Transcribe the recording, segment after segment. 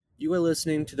You are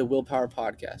listening to the Willpower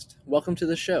Podcast. Welcome to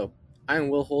the show. I am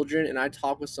Will Holdren, and I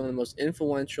talk with some of the most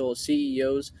influential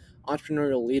CEOs,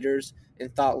 entrepreneurial leaders,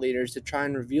 and thought leaders to try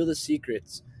and reveal the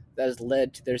secrets that has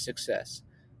led to their success.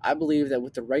 I believe that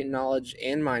with the right knowledge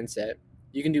and mindset,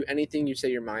 you can do anything you set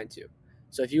your mind to.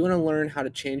 So if you want to learn how to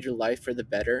change your life for the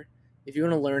better, if you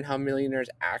want to learn how millionaires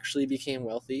actually became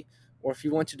wealthy, or if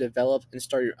you want to develop and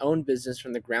start your own business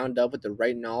from the ground up with the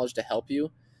right knowledge to help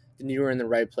you, then you are in the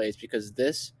right place because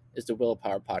this is the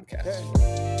Willpower Podcast.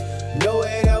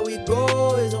 Nowhere that we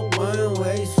go is a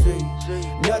one-way street.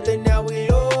 Nothing that we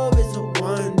love is a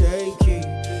one-day key.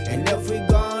 And if we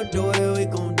gon' do it, we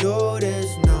gon' do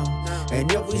this now. And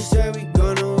if we say we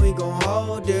gon'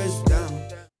 hold this down.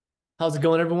 How's it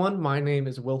going, everyone? My name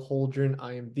is Will Holdren.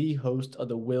 I am the host of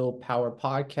the Willpower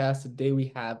Podcast. Today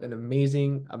we have an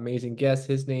amazing guest.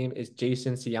 His name is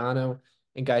Jayson Siano.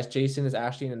 And guys, Jayson is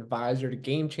actually an advisor to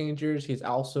Game Changers. He's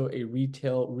also a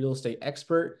retail real estate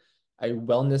expert, a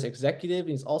wellness executive,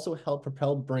 and he's also helped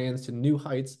propel brands to new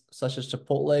heights such as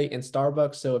Chipotle and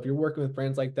Starbucks. So if you're working with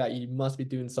brands like that, you must be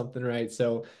doing something right.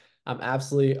 So I'm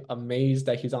absolutely amazed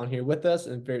that he's on here with us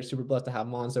and very super blessed to have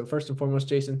him on. So first and foremost,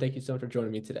 Jayson, thank you so much for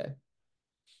joining me today.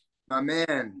 My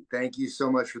man, thank you so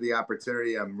much for the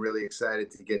opportunity. I'm really excited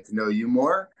to get to know you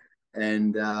more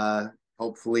and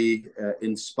hopefully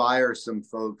inspire some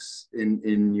folks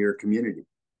in your community.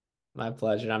 My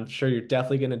pleasure. I'm sure you're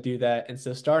definitely going to do that. And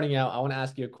so starting out, I want to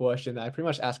ask you a question that I pretty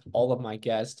much ask all of my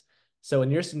guests. So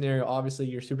in your scenario, obviously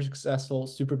you're super successful,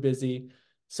 super busy.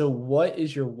 So what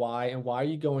is your why, and why are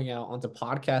you going out onto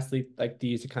podcasts like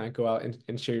these to kind of go out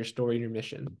and share your story and your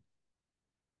mission?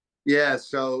 Yeah,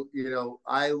 so,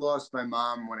 I lost my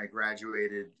mom when I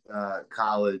graduated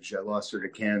college. I lost her to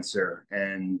cancer.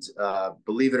 And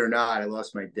believe it or not, I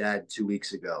lost my dad 2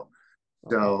 weeks ago.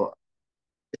 So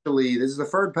officially, this is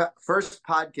the first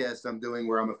podcast I'm doing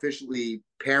where I'm officially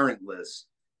parentless.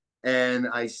 And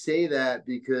I say that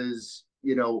because,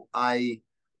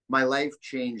 my life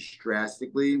changed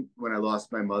drastically when I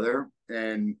lost my mother.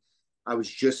 And I was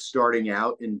just starting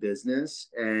out in business,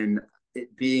 and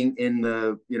it being in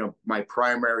my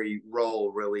primary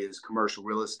role really is commercial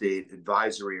real estate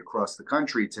advisory across the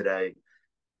country today.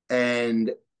 And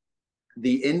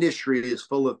the industry is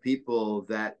full of people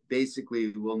that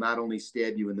basically will not only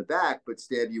stab you in the back, but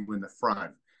stab you in the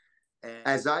front. And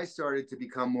as I started to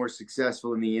become more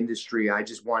successful in the industry, I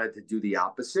just wanted to do the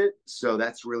opposite. So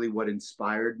that's really what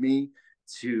inspired me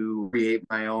to create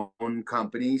my own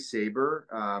company, Sabre,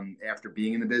 after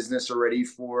being in the business already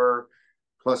for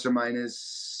plus or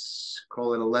minus,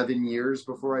 call it 11 years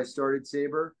before I started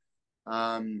Sabre.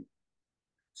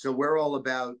 So we're all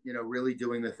about, really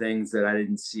doing the things that I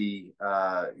didn't see,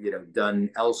 done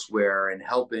elsewhere, and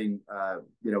helping,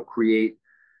 create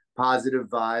positive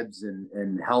vibes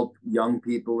and help young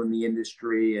people in the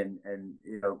industry. And,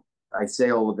 I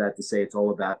say all of that to say it's all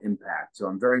about impact. So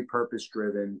I'm very purpose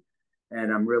driven,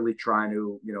 and I'm really trying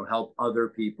to, help other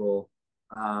people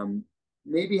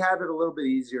maybe have it a little bit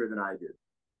easier than I did.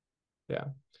 Yeah.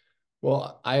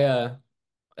 Well,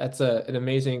 that's an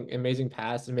amazing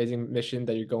past, amazing mission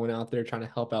that you're going out there trying to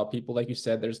help out people. Like you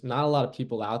said, there's not a lot of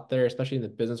people out there, especially in the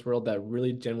business world, that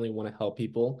really genuinely want to help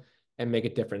people and make a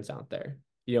difference out there.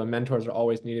 Mentors are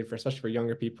always needed especially for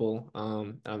younger people.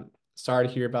 I'm sorry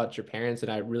to hear about your parents, and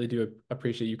I really do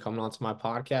appreciate you coming onto my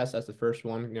podcast as the first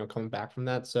one, coming back from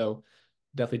that. So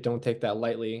definitely don't take that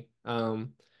lightly.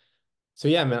 So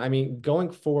yeah, man, I mean,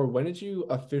 going forward, when did you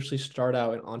officially start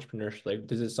out in entrepreneurship? Like,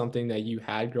 is it something that you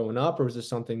had growing up, or was it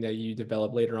something that you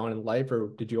developed later on in life,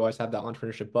 or did you always have that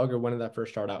entrepreneurship bug, or when did that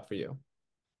first start out for you?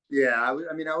 Yeah, I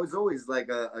was always like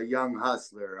a young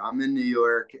hustler. I'm in New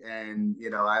York, and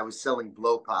I was selling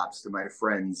blow pops to my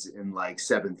friends in like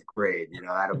seventh grade.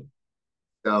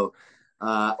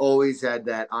 Always had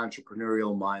that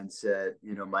entrepreneurial mindset.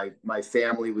 My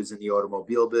family was in the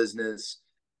automobile business.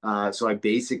 So I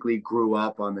basically grew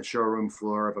up on the showroom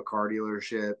floor of a car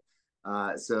dealership.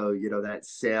 That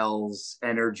sales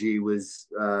energy was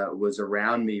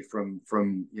around me from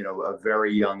a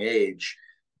very young age.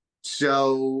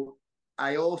 So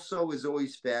I also was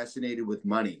always fascinated with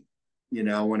money.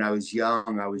 When I was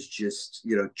young, I was just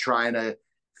trying to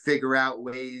figure out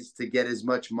ways to get as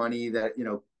much money that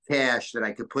cash that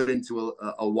I could put into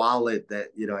a wallet that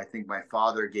I think my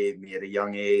father gave me at a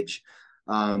young age.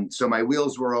 So my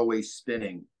wheels were always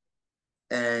spinning.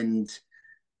 And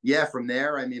yeah, from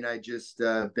there, I just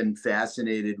been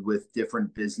fascinated with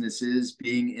different businesses.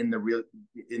 Being in the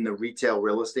retail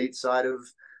real estate side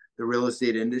of the real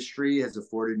estate industry has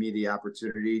afforded me the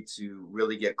opportunity to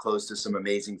really get close to some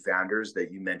amazing founders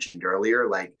that you mentioned earlier,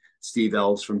 like Steve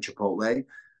Ells from Chipotle.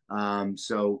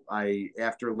 So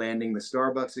after landing the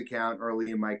Starbucks account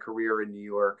early in my career in New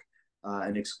York,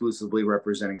 and exclusively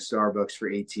representing Starbucks for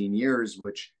 18 years,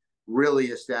 which really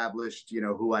established,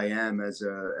 who I am as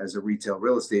a retail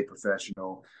real estate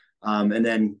professional. And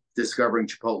then discovering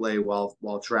Chipotle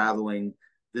while traveling,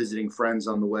 visiting friends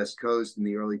on the West Coast in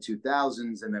the early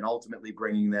 2000s, and then ultimately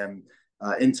bringing them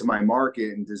into my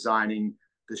market and designing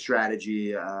the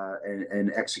strategy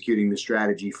and executing the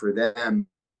strategy for them.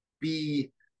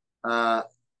 Be uh,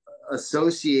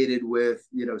 associated with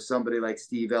somebody like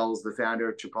Steve Ells, the founder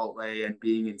of Chipotle, and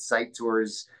being in site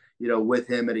tours with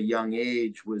him at a young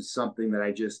age was something that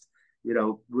I just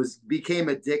was became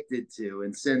addicted to.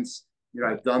 And since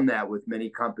I've done that with many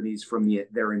companies from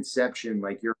their inception,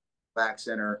 like your Back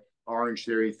Center, Orange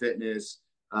Theory Fitness,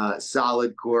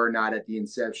 Solid Core, not at the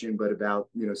inception, but about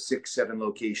 6-7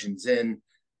 locations in.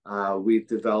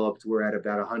 We're at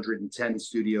about 110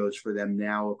 studios for them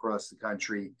now across the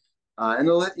country. And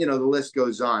the list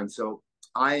goes on. So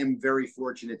I am very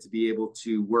fortunate to be able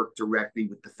to work directly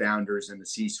with the founders and the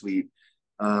C-suite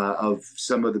of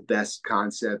some of the best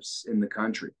concepts in the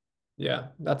country. Yeah,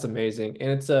 that's amazing. And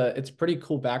it's a pretty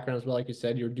cool background as well. Like you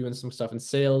said, you were doing some stuff in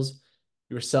sales.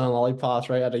 You were selling lollipops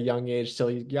right at a young age. So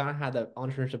you gotta have that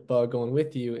entrepreneurship bug going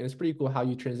with you. And it's pretty cool how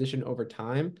you transition over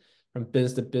time from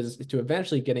business to business to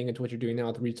eventually getting into what you're doing now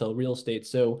with retail real estate.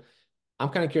 So I'm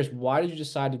kind of curious, why did you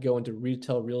decide to go into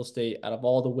retail real estate out of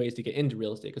all the ways to get into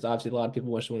real estate? Because obviously a lot of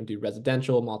people want to do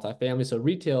residential, multifamily. So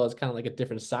retail is kind of like a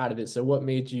different side of it. So what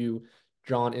made you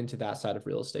drawn into that side of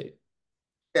real estate?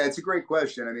 Yeah, it's a great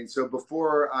question. I mean, so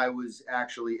before I was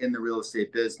actually in the real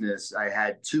estate business, I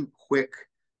had two quick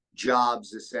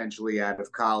jobs essentially out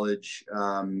of college.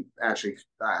 Actually,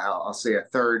 I'll say a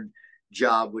third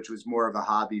job, which was more of a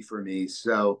hobby for me.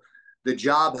 So the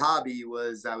job hobby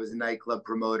was I was a nightclub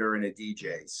promoter and a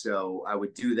DJ. So I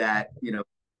would do that,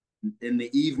 in the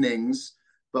evenings.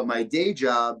 But my day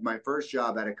job, my first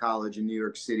job out of college in New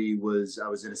York City was I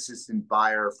was an assistant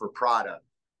buyer for Prada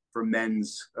for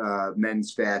men's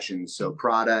fashion. So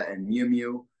Prada and Miu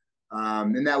Miu.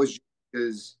 And that was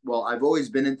because, well, I've always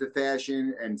been into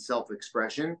fashion and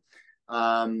self-expression.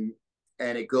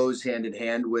 And it goes hand in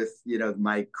hand with,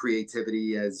 my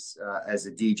creativity as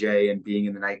a DJ and being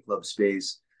in the nightclub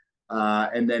space.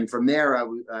 And then from there,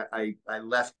 I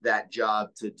left that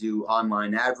job to do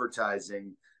online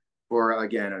advertising for,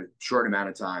 again, a short amount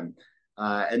of time.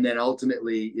 And then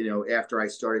ultimately, after I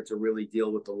started to really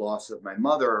deal with the loss of my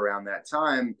mother around that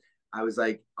time, I was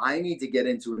like, I need to get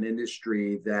into an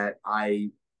industry that I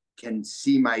can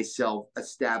see myself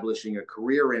establishing a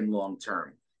career in long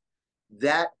term.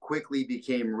 That quickly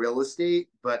became real estate.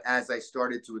 But as I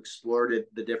started to explore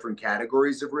the different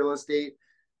categories of real estate,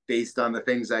 based on the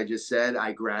things I just said,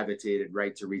 I gravitated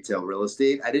right to retail real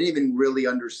estate. I didn't even really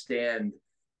understand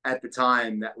at the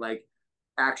time that like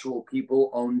actual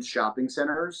people owned shopping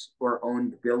centers or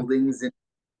owned buildings in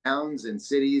towns and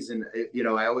cities. And,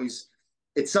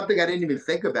 it's something I didn't even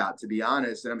think about, to be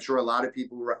honest. And I'm sure a lot of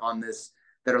people on this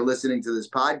that are listening to this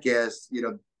podcast,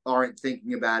 aren't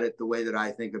thinking about it the way that I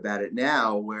think about it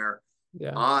now, where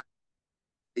Yeah. I,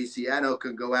 Siano,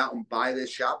 can go out and buy this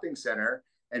shopping center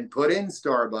and put in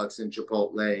Starbucks and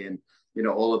Chipotle and,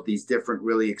 all of these different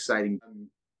really exciting.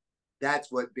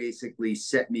 That's what basically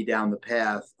set me down the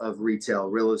path of retail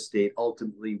real estate,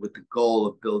 ultimately with the goal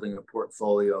of building a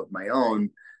portfolio of my own.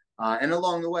 And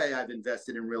along the way, I've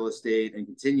invested in real estate and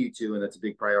continue to, and that's a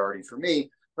big priority for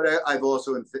me. But I've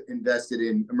also invested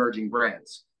in emerging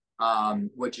brands,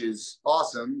 which is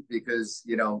awesome because,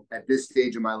 at this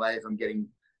stage of my life, I'm getting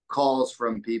calls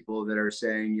from people that are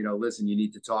saying, listen, you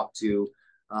need to talk to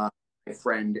my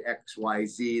friend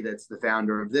XYZ that's the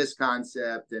founder of this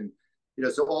concept. And,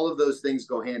 so all of those things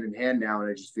go hand in hand now. And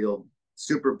I just feel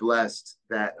super blessed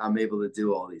that I'm able to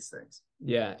do all these things.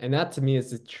 Yeah, and that to me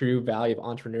is the true value of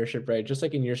entrepreneurship, right? Just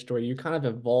like in your story, you kind of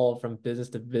evolved from business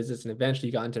to business and eventually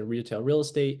you got into retail real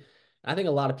estate. I think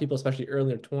a lot of people, especially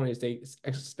early in their 20s, they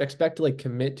expect to like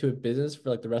commit to a business for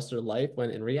like the rest of their life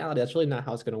when in reality, that's really not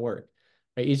how it's going to work,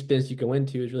 right? Each business you go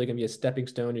into is really going to be a stepping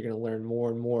stone. You're going to learn more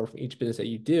and more from each business that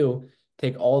you do.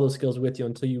 Take all those skills with you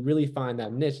until you really find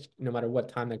that niche, no matter what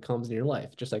time that comes in your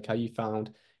life, just like how you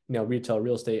found, retail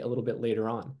real estate a little bit later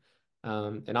on.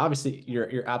 And obviously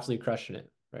you're absolutely crushing it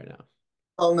right now.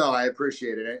 Oh, no, I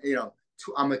appreciate it.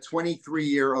 I'm a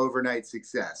 23-year overnight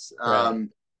success. Right.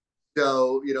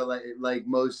 So, like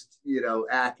most,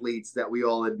 athletes that we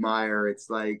all admire,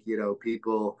 it's like,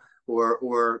 people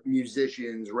or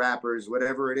musicians, rappers,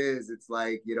 whatever it is, it's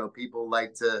like, people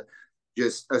like to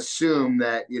just assume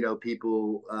that,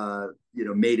 people,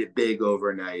 made it big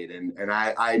overnight. And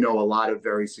I know a lot of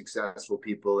very successful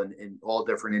people in all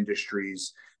different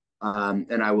industries.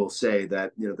 And I will say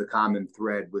that, the common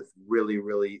thread with really,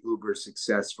 really uber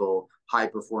successful, high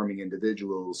performing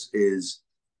individuals is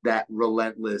that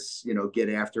relentless, get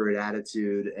after it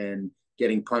attitude, and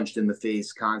getting punched in the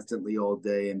face constantly all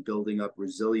day, and building up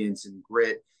resilience and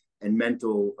grit and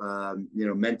mental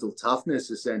toughness,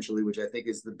 essentially, which I think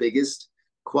is the biggest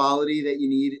quality that you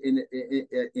need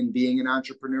in being an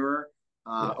entrepreneur.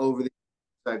 Yeah. Over the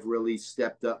years, I've really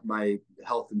stepped up my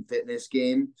health and fitness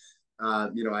game.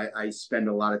 I spend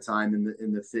a lot of time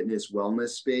in the fitness wellness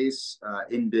space,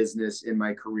 in business, in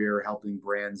my career, helping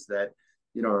brands that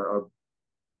are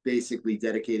basically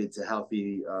dedicated to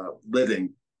healthy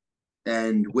living.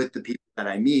 And with the people that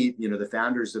I meet, the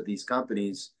founders of these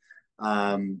companies,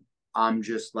 I'm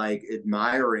just like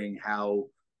admiring how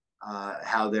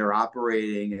they're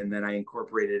operating, and then I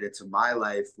incorporated it to my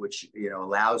life, which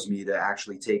allows me to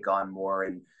actually take on more,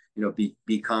 and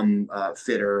become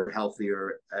fitter,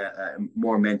 healthier,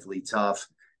 more mentally tough.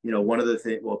 One of the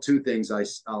things, well, two things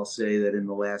I'll say that in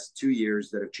the last 2 years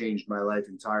that have changed my life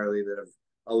entirely, that have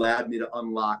allowed me to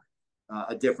unlock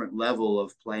a different level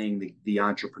of playing the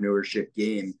entrepreneurship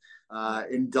game,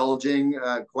 indulging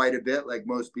quite a bit, like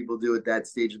most people do at that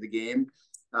stage of the game.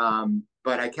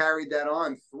 But I carried that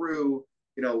on through,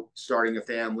 starting a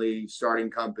family, starting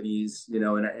companies,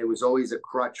 and it was always a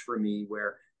crutch for me,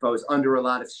 where if I was under a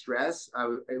lot of stress,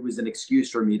 it was an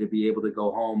excuse for me to be able to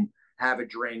go home, have a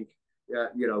drink,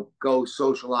 go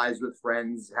socialize with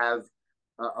friends, have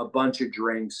a bunch of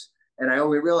drinks. And I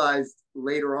only realized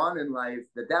later on in life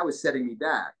that was setting me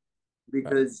back, Right.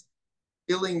 because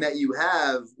feeling that you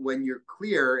have when you're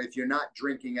clear, if you're not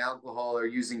drinking alcohol or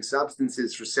using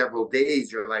substances for several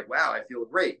days, you're like, wow, I feel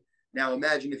great. Now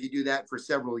imagine if you do that for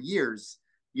several years,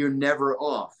 you're never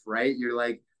off, right? You're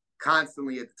like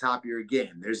constantly at the top of your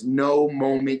game. There's no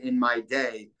moment in my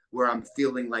day where I'm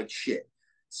feeling like shit.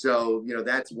 So,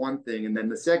 that's one thing. And then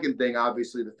the second thing,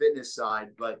 obviously the fitness side,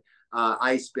 but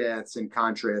ice baths and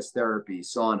contrast therapy,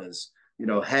 saunas,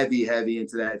 heavy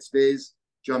into that space.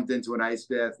 Jumped into an ice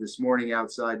bath this morning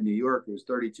outside New York. It was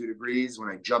 32 degrees when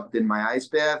I jumped in my ice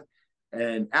bath.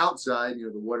 And outside,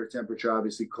 the water temperature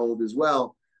obviously cold as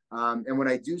well. And when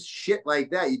I do shit like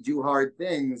that, you do hard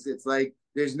things, it's like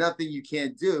there's nothing you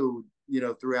can't do,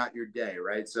 throughout your day,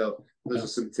 right? So those Yeah. are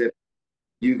some tips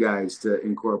you guys to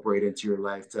incorporate into your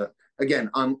life to, again,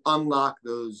 unlock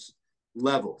those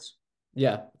levels.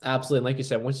 Yeah, absolutely. And like you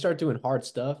said, once you start doing hard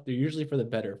stuff, they're usually for the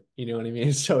better. You know what I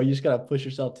mean? So you just gotta push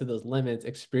yourself to those limits,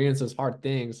 experience those hard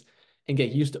things, and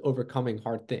get used to overcoming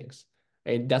hard things.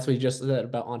 And that's what you just said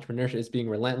about entrepreneurship, is being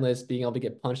relentless, being able to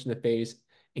get punched in the face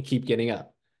and keep getting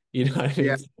up. You know what I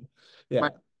Yeah. mean? So, yeah.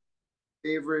 My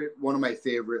one of my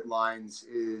favorite lines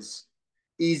is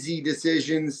easy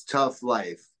decisions, tough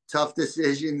life. Tough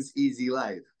decisions, easy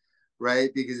life, right?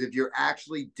 Because if you're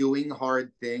actually doing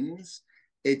hard things,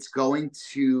 it's going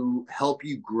to help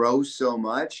you grow so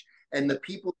much. And the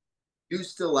people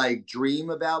used to like dream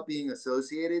about being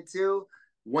associated to,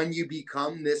 when you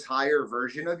become this higher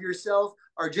version of yourself,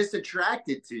 are just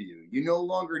attracted to you. You no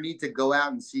longer need to go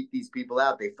out and seek these people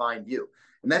out, they find you.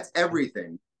 And that's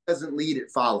everything. It doesn't lead,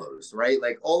 it follows, right?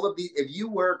 Like all of the, if you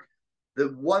work, the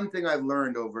one thing I've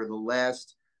learned over the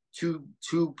last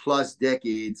two plus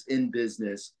decades in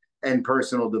business and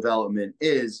personal development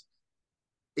is,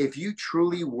 if you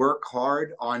truly work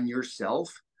hard on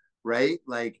yourself, right?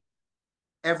 Like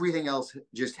everything else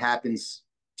just happens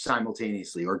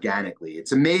simultaneously, organically.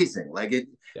 It's amazing. Like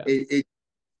Yeah. it's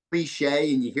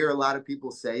cliche, and you hear a lot of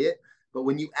people say it, but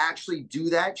when you actually do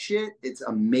that shit, it's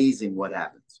amazing what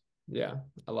happens. Yeah,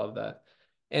 I love that.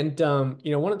 And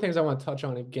one of the things I want to touch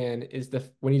on again is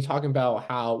when you're talking about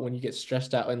how when you get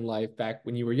stressed out in life, back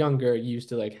when you were younger, you used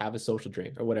to like have a social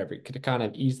drink or whatever to kind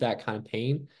of ease that kind of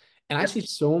pain. And I Yep. see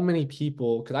so many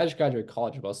people, because I just graduated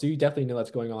college as well, so you definitely know what's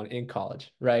going on in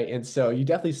college, right? And so you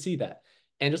definitely see that.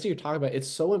 And just like you're talking about, it's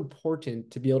so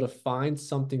important to be able to find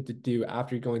something to do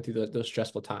after you're going through those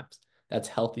stressful times that's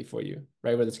healthy for you,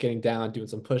 right? Whether it's getting down, doing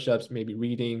some push-ups, maybe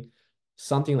reading,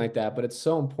 something like that. But it's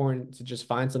so important to just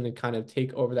find something to kind of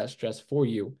take over that stress for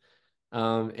you.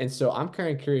 And so I'm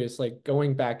kind of curious, like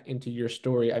going back into your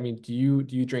story. I mean, do you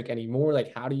drink anymore?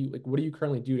 Like, how do you like what do you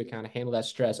currently do to kind of handle that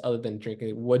stress other than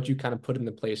drinking? What do you kind of put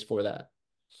into place for that?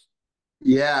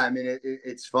 Yeah, I mean,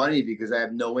 it's funny because I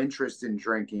have no interest in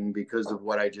drinking because of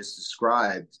what I just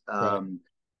described. Right.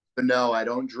 But no, I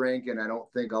don't drink, and I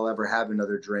don't think I'll ever have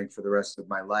another drink for the rest of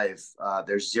my life.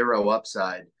 There's zero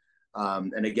upside.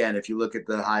 And again, if you look at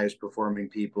the highest performing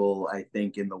people, I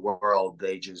think in the world,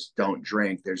 they just don't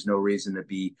drink. There's no reason to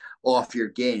be off your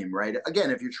game, right?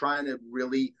 Again, if you're trying to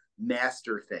really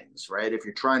master things, right? If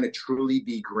you're trying to truly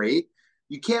be great,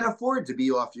 you can't afford to be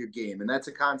off your game. And that's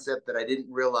a concept that I didn't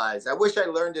realize. I wish I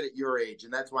learned it at your age.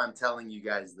 And that's why I'm telling you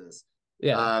guys this.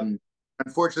 Yeah. Um,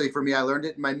 Unfortunately for me, I learned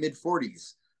it in my mid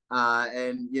 40s.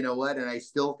 And you know what? And I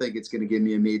still think it's going to give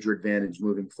me a major advantage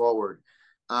moving forward.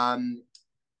 Um,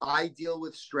 I deal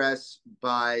with stress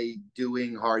by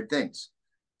doing hard things.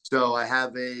 So I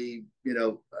have a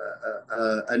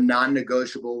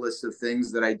non-negotiable list of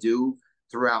things that I do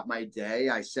throughout my day.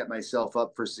 I set myself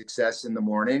up for success in the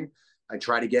morning. I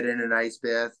try to get in an ice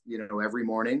bath, every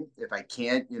morning. If I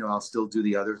can't, I'll still do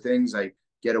the other things. I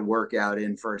get a workout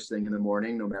in first thing in the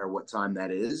morning, no matter what time that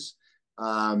is.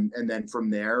 And then from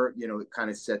there, it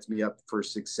kind of sets me up for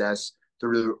success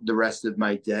through the rest of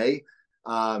my day.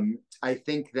 I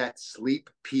think that sleep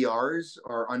PRs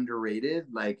are underrated.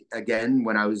 Like, again,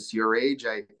 when I was your age,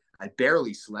 I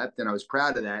barely slept and I was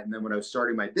proud of that. And then when I was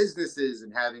starting my businesses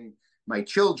and having my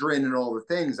children and all the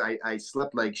things, I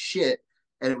slept like shit.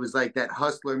 And it was like that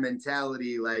hustler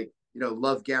mentality, like,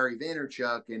 love Gary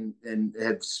Vaynerchuk and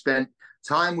have spent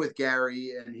time with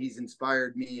Gary, and he's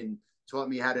inspired me and taught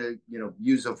me how to,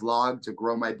 use a vlog to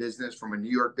grow my business from a New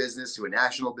York business to a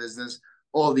national business,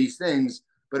 all these things.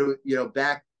 But,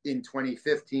 back in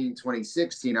 2015,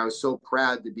 2016, I was so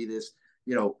proud to be this,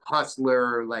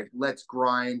 hustler, like, let's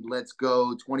grind, let's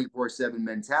go 24/7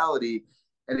 mentality.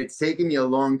 And it's taken me a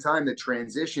long time to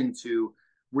transition to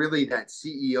really that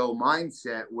CEO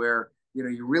mindset where,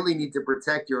 you really need to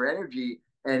protect your energy.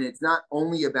 And it's not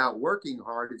only about working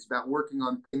hard, it's about working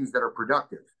on things that are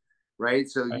productive, right?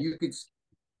 So Right. you could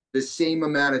the same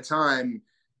amount of time,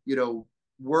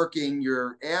 working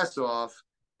your ass off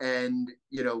and,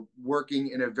 working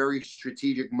in a very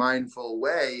strategic, mindful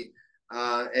way,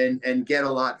 and get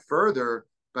a lot further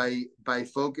by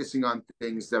focusing on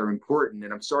things that are important.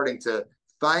 And I'm starting to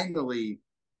finally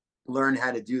learn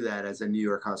how to do that as a New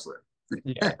York hustler.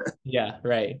 Yeah. Yeah.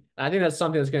 Right. I think that's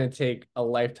something that's going to take a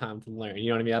lifetime to learn. You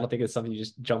know what I mean? I don't think it's something you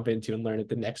just jump into and learn it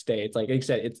the next day. It's like you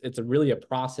said, it's a really a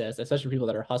process, especially for people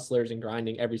that are hustlers and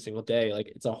grinding every single day. Like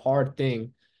it's a hard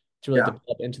thing to really Yeah.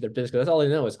 develop into their business, 'cause that's all they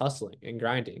know is hustling and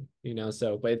grinding,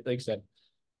 So, but like you said,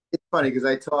 It's funny because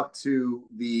I talked to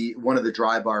the one of the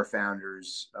dry bar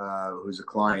founders, who's a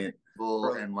client,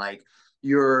 and like,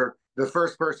 you're the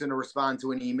first person to respond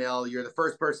to an email, you're the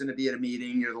first person to be at a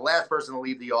meeting, you're the last person to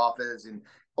leave the office, and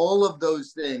all of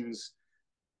those things,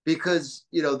 because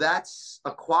that's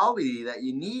a quality that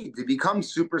you need to become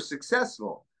super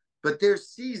successful. But there's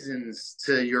seasons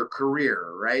to your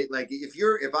career, right? Like,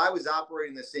 if I was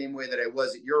operating the same way that I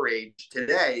was at your age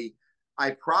today,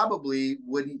 I probably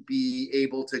wouldn't be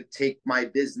able to take my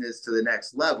business to the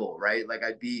next level, right? Like,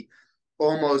 I'd be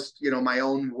almost, my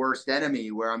own worst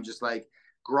enemy, where I'm just like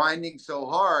grinding so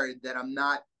hard that I'm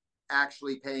not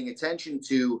actually paying attention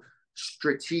to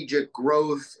strategic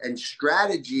growth and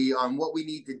strategy on what we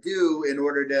need to do in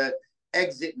order to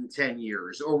exit in 10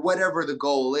 years or whatever the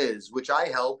goal is, which I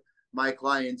help my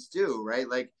clients do, right?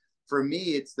 Like, for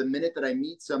me, it's the minute that I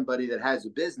meet somebody that has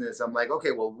a business, I'm like,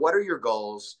 okay, well, what are your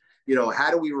goals? How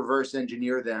do we reverse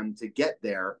engineer them to get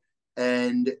there?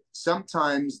 And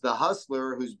sometimes the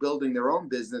hustler who's building their own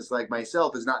business, like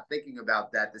myself, is not thinking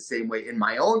about that the same way in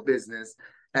my own business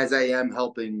as I am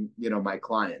helping, my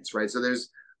clients, right? So there's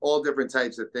all different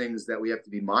types of things that we have to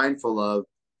be mindful of,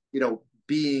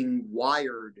 being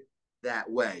wired that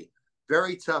way.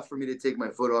 Very tough for me to take my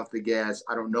foot off the gas.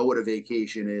 I don't know what a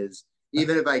vacation is.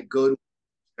 Even if I go to,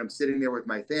 I'm sitting there with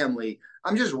my family,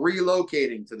 I'm just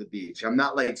relocating to the beach. I'm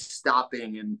not like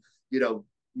stopping and,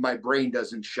 my brain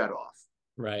doesn't shut off.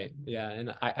 right. Yeah.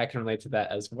 And I can relate to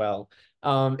that as well.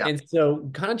 Yeah. And so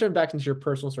kind of jump back into your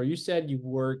personal story. You said you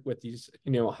work with these,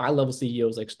 high level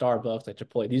CEOs like Starbucks, like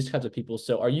Chipotle, these types of people.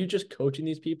 So are you just coaching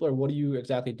these people, or what are you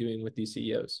exactly doing with these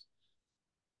CEOs?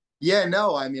 Yeah,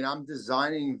 no, I mean, I'm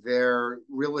designing their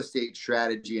real estate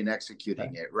strategy and Okay.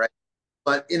 executing it, right?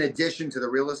 But in addition to the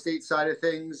real estate side of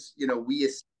things, we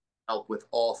help with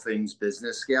all things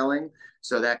business scaling.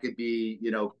 So that could be,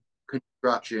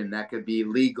 construction, that could be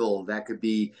legal, that could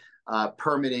be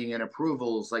permitting and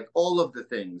approvals, like all of the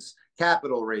things,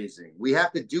 capital raising. We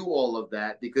have to do all of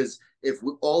that because if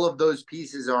all of those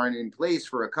pieces aren't in place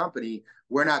for a company,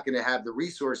 we're not going to have the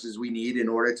resources we need in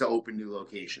order to open new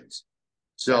locations.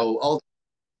 Yeah. So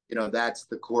ultimately, that's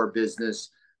the core business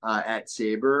at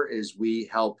Sabre, is we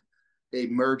help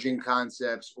emerging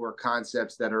concepts or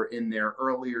concepts that are in their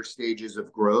earlier stages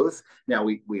of growth. Now,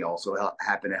 we also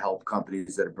happen to help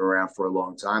companies that have been around for a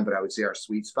long time, but I would say our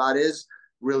sweet spot is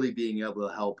really being able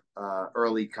to help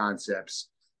early concepts,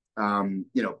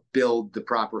 build the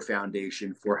proper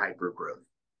foundation for hyper growth.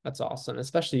 That's awesome.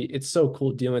 Especially, it's so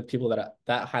cool dealing with people that are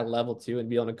that high level too, and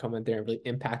be able to come in there and really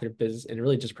impact their business and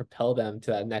really just propel them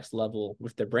to that next level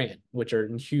with their brand, which are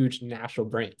huge national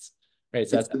brands, right?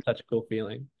 So It's that's such a cool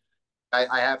feeling.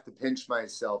 I have to pinch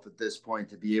myself at this point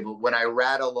to be able, when I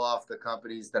rattle off the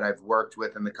companies that I've worked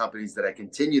with and the companies that I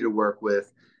continue to work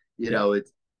with, Yeah,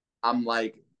 I'm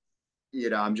like,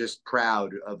 I'm just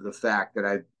proud of the fact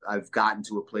that I've gotten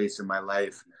to a place in my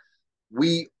life.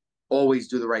 We always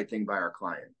do the right thing by our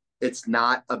client. It's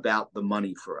not about the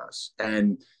money for us.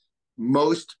 And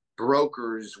most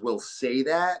brokers will say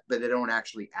that, but they don't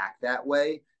actually act that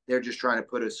way. They're just trying to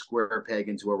put a square peg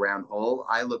into a round hole.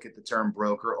 I look at the term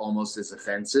broker almost as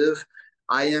offensive.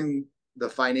 I am the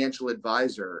financial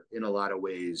advisor in a lot of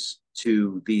ways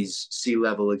to these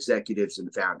C-level executives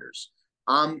and founders.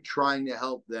 I'm trying to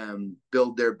help them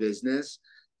build their business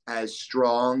as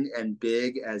strong and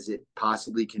big as it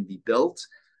possibly can be built.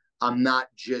 I'm not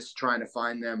just trying to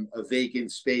find them a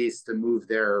vacant space to move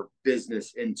their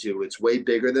business into. It's way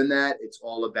bigger than that. It's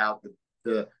all about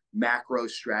the macro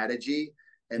strategy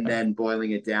and right. then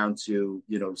boiling it down to,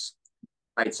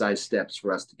 bite-sized steps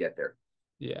for us to get there.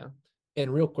 Yeah.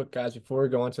 And real quick, guys, before we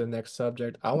go on to the next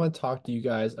subject, I want to talk to you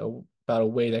guys about a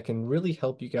way that can really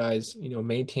help you guys,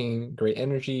 maintain great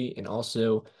energy and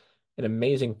also an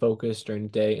amazing focus during the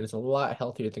day. And it's a lot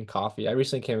healthier than coffee. I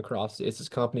recently came across it's this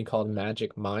company called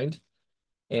Magic Mind.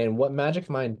 And what Magic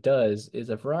Mind does is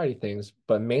a variety of things,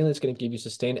 but mainly it's going to give you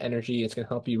sustained energy. It's going to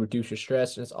help you reduce your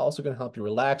stress, and it's also going to help you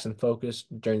relax and focus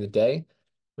during the day,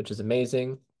 which is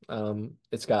amazing.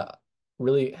 It's got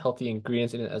really healthy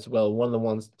ingredients in it as well. One of the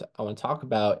ones I want to talk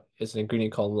about is an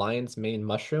ingredient called lion's mane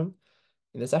mushroom.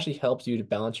 And this actually helps you to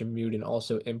balance your mood and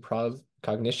also improv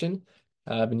cognition.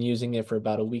 I've been using it for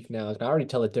about a week now. I can already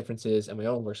tell the differences in my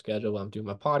own work schedule while I'm doing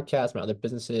my podcast, my other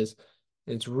businesses.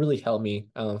 And it's really helped me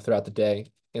throughout the day.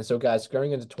 And so, guys,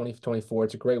 going into 2024,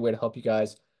 it's a great way to help you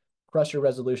guys crush your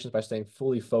resolutions by staying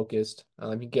fully focused.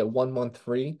 You can get 1 month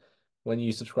free when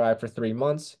you subscribe for 3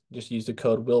 months. Just use the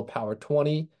code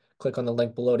WILLPOWER20. Click on the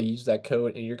link below to use that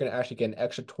code, and you're going to actually get an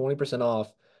extra 20%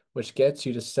 off, which gets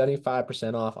you to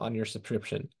 75% off on your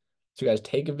subscription. So, guys,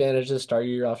 take advantage of this, start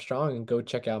your year off strong, and go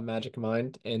check out Magic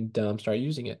Mind and start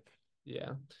using it.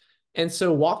 Yeah. And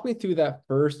so walk me through that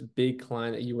first big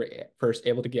client that you were first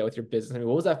able to get with your business. I mean,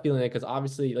 what was that feeling like? Because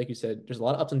obviously, like you said, there's a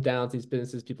lot of ups and downs. These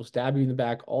businesses, people stab you in the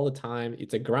back all the time.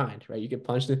 It's a grind, right? You get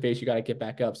punched in the face, you got to get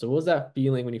back up. So what was that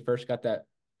feeling when you first got that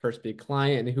first big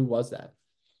client, and who was that?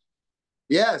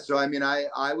 Yeah, so I mean,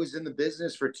 I was in the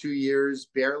business for 2 years,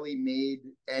 barely made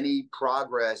any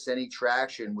progress, any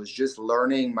traction, was just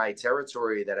learning my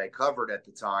territory that I covered at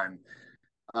the time,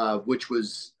 which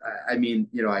was, I mean,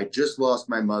 I just lost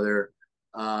my mother.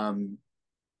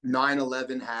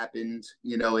 9/11 happened,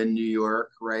 in New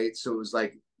York, right? So it was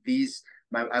like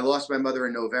I lost my mother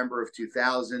in November of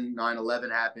 2000.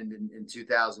 9/11 happened in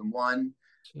 2001.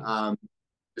 Jeez. Um,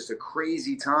 just a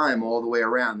crazy time all the way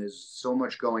around. There's so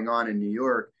much going on in New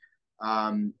York.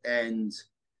 And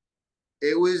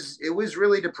it was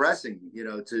really depressing,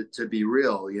 to be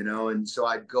real, and so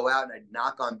I'd go out and I'd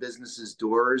knock on businesses'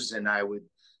 doors and I would,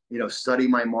 study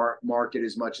my market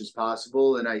as much as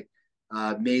possible. And I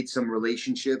made some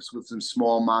relationships with some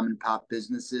small mom and pop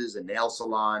businesses, a nail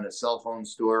salon, a cell phone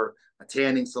store, a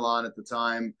tanning salon at the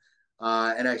time.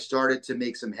 And I started to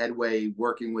make some headway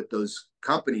working with those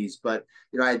companies. But,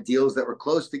 I had deals that were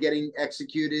close to getting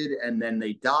executed and then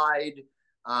they died.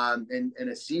 And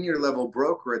a senior level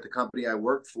broker at the company I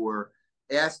worked for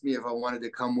asked me if I wanted to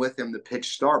come with him to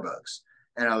pitch Starbucks.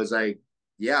 And I was like,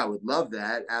 yeah, I would love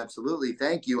that. Absolutely.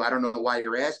 Thank you. I don't know why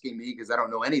you're asking me because I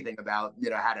don't know anything about,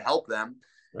 how to help them.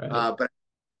 Right. But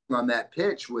on that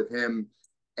pitch with him,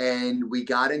 and we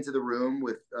got into the room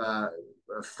with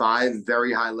five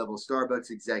very high level Starbucks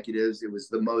executives. It was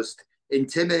the most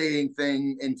intimidating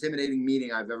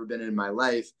meeting I've ever been in my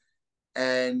life.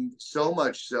 And so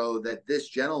much so that this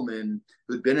gentleman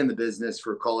who'd been in the business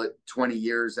for, call it 20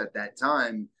 years at that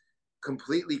time,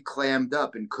 completely clammed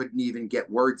up and couldn't even get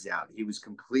words out. He was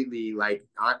completely like,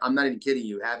 I'm not even kidding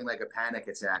you, having like a panic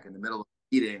attack in the middle of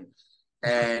the meeting.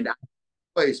 And I had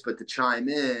no choice but to chime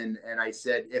in. And I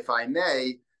said, if I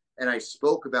may, and I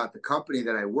spoke about the company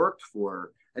that I worked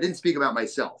for. I didn't speak about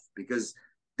myself because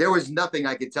there was nothing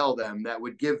I could tell them that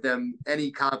would give them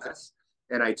any confidence.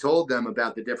 And I told them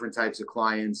about the different types of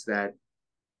clients that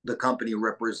the company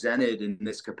represented in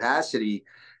this capacity.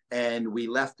 And we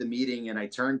left the meeting and I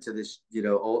turned to this,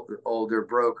 older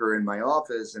broker in my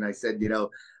office and I said,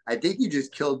 I think you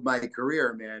just killed my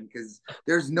career, man, because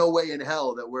there's no way in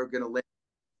hell that we're going to land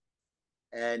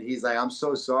And he's like, I'm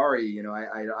so sorry.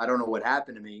 I don't know what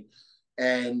happened to me.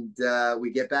 And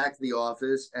we get back to the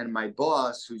office, and my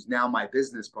boss, who's now my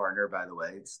business partner, by the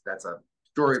way, that's a That's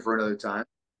story for another time.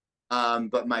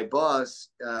 But my boss,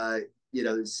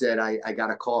 said I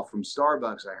got a call from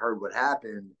Starbucks. I heard what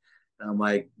happened. And I'm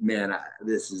like, man,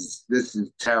 this is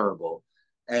terrible.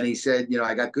 And he said,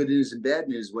 I got good news and bad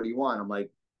news. What do you want? I'm like,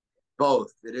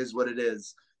 both. It is what it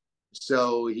is.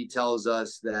 So he tells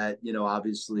us that,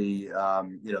 obviously,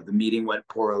 the meeting went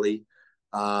poorly,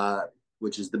 uh,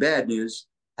 which is the bad news.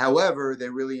 However, they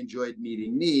really enjoyed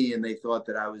meeting me, and they thought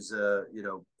that I was,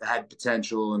 had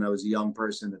potential, and I was a young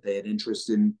person that they had interest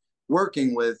in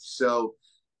working with. So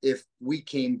if we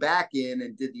came back in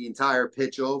and did the entire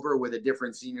pitch over with a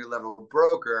different senior level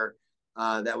broker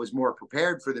that was more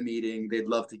prepared for the meeting, they'd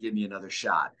love to give me another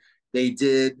shot. They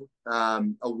did. A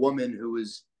woman who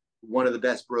was one of the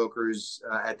best brokers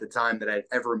at the time that I'd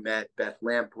ever met, Beth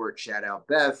Lamport, shout out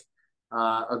Beth,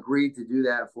 agreed to do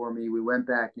that for me. We went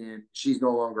back in. She's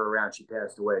no longer around. She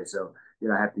passed away. So,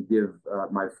 I have to give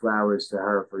my flowers to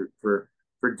her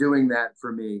for doing that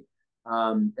for me.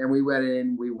 And we went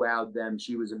in, we wowed them.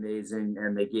 She was amazing.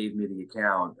 And they gave me the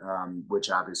account, which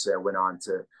obviously I went on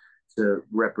to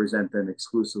represent them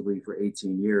exclusively for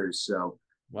 18 years. So,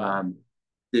 wow. um,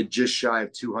 did just shy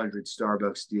of 200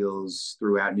 Starbucks deals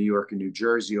throughout New York and New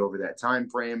Jersey over that time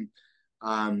frame.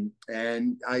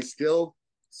 And I still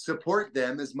support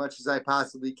them as much as I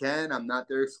possibly can. I'm not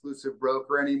their exclusive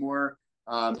broker anymore.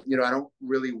 I don't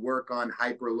really work on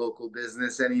hyper local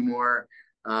business anymore.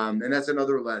 And that's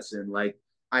another lesson. Like,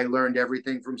 I learned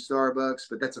everything from Starbucks,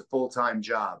 but that's a full-time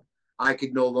job. I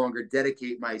could no longer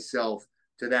dedicate myself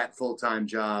to that full-time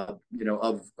job,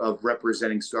 of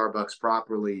representing Starbucks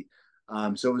properly.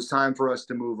 So it was time for us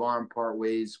to move on, part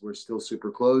ways. We're still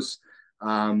super close.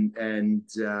 And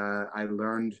I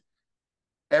learned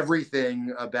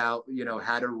everything about,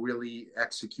 how to really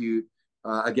execute,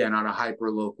 again, on a hyper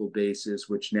local basis,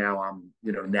 which now I'm,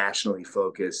 nationally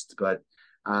focused. But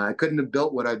I couldn't have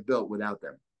built what I've built without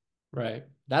them. Right.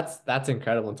 That's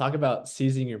incredible. And talk about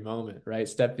seizing your moment, right?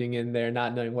 Stepping in there,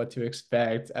 not knowing what to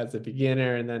expect as a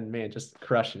beginner, and then man, just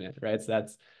crushing it, right? So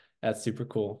that's super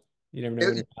cool. You never know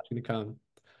when It, you're going to come.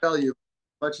 tell you,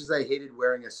 much as I hated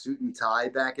wearing a suit and tie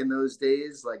back in those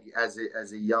days, like as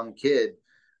a young kid,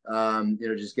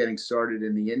 just getting started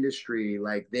in the industry,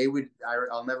 like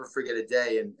I'll never forget a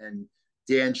day, and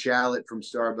Dan Shallett from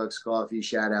Starbucks Coffee,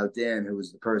 shout out Dan, who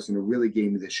was the person who really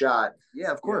gave me the shot.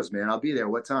 Yeah, of course, man, I'll be there.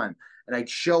 What time? And I'd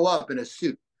show up in a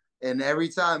suit. And every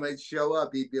time I'd show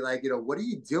up, he'd be like, what are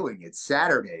you doing? It's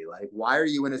Saturday. Like, why are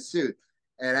you in a suit?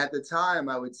 And at the time,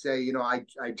 I would say,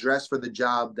 I dress for the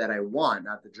job that I want,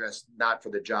 not for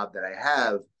the job that I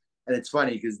have. And it's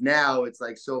funny because now it's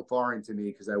like so foreign to me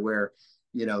because I wear,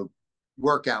 you know,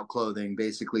 workout clothing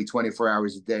basically 24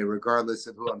 hours a day, regardless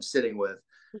of who I'm sitting with.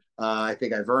 I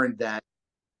think I've earned that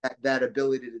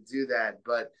ability to do that.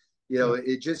 But, Yeah.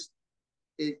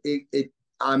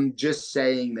 I'm just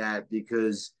saying that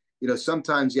because,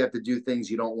 sometimes you have to do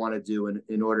things you don't want to do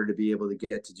in order to be able to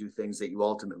get to do things that you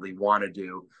ultimately want to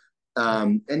do.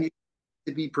 And you have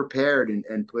to be prepared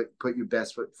and put your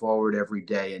best foot forward every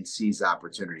day and seize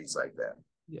opportunities like that.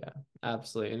 Yeah,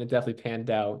 absolutely. And it definitely panned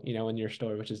out, in your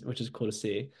story, which is cool to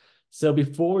see. So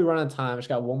before we run out of time, I just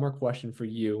got one more question for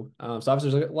you. So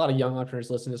obviously there's a lot of young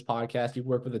entrepreneurs listening to this podcast. You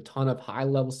work with a ton of high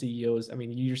level CEOs. I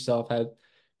mean, you yourself have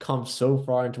come so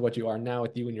far into what you are now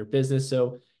with you and your business.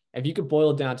 So if you could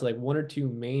boil it down to like one or two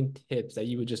main tips that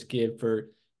you would just give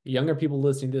for younger people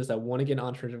listening to this that want to get an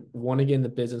entrepreneur, want to get in the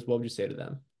business, what would you say to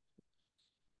them?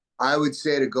 I would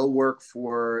say to go work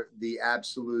for the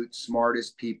absolute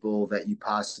smartest people that you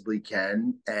possibly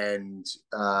can, and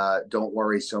don't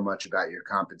worry so much about your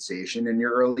compensation in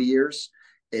your early years.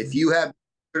 If you have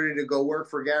to go work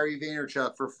for Gary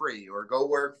Vaynerchuk for free, or go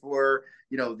work for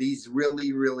these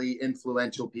really really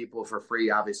influential people for free,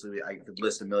 obviously I could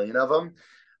list a million of them.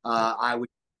 I would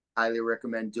highly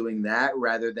recommend doing that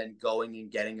rather than going and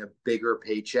getting a bigger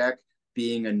paycheck,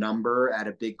 being a number at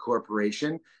a big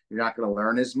corporation. You're not going to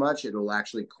learn as much. It'll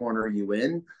actually corner you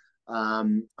in.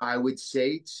 I would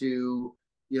say to,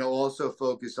 also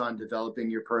focus on developing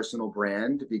your personal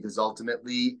brand, because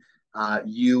ultimately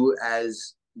you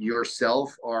as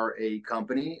yourself are a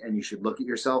company and you should look at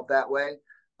yourself that way.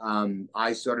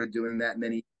 I started doing that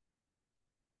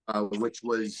which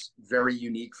was very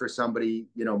unique for somebody,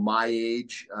 my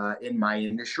age in my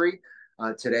industry.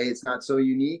 Today, it's not so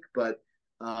unique, but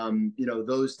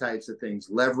those types of things.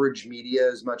 Leverage media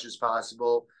as much as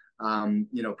possible.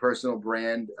 Personal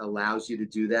brand allows you to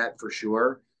do that for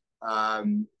sure.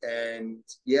 And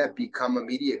yeah, become a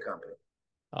media company.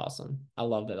 Awesome. I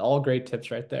love that. All great tips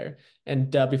right there.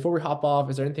 And before we hop off,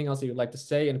 is there anything else that you'd like to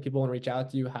say? And if people want to reach out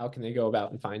to you, how can they go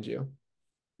about and find you?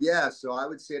 Yeah, so I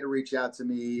would say to reach out to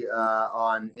me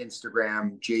on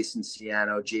Instagram, Jayson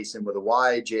Siano, Jayson with a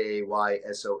Y,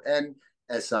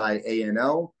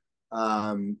 JaySonSiano.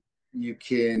 You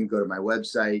can go to my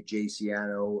website,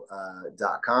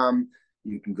 jsiano.com.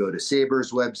 You can go to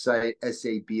Saber's website,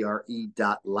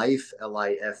 sabre.life,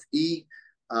 Life.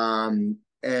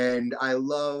 And I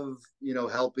love,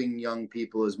 helping young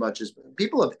people as much as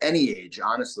people of any age,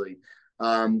 honestly.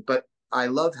 But I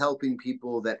love helping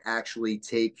people that actually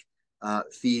take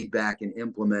feedback and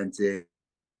implement it,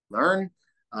 learn.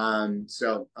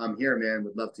 So I'm here, man.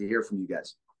 Would love to hear from you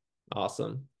guys.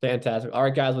 Awesome. Fantastic. All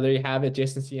right, guys. Well, there you have it.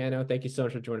 Jayson Siano, thank you so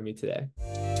much for joining me today.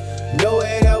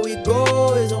 Nowhere that we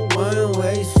go